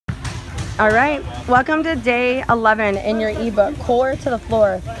All right, welcome to day 11 in your ebook, Core to the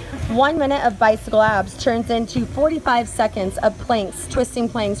Floor. 1 minute of bicycle abs turns into 45 seconds of planks, twisting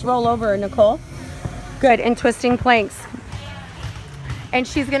planks. Roll over, Nicole. Good, and twisting planks. And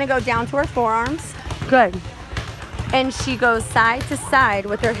she's gonna go down to her forearms. Good. And she goes side to side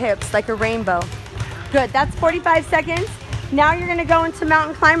with her hips like a rainbow. Good, that's 45 seconds. Now you're gonna go into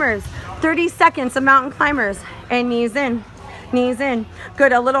mountain climbers. 30 seconds of mountain climbers. And knees in, knees in.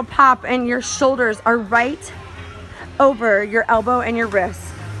 Good, a little pop and your shoulders are right over your elbow and your wrist.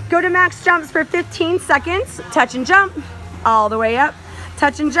 Go to max jumps for 15 seconds. Touch and jump all the way up.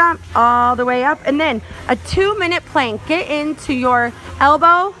 Touch and jump all the way up. And then a 2-minute plank. Get into your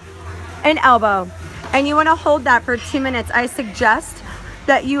elbow and elbow. And you wanna hold that for 2 minutes. I suggest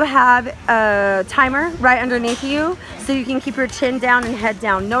that you have a timer right underneath you so you can keep your chin down and head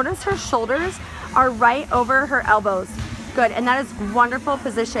down. Notice her shoulders are right over her elbows. Good, and that is wonderful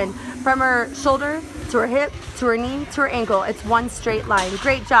position. From her shoulder to her hip, to her knee, to her ankle. It's one straight line.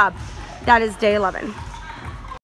 Great job. That is day 11.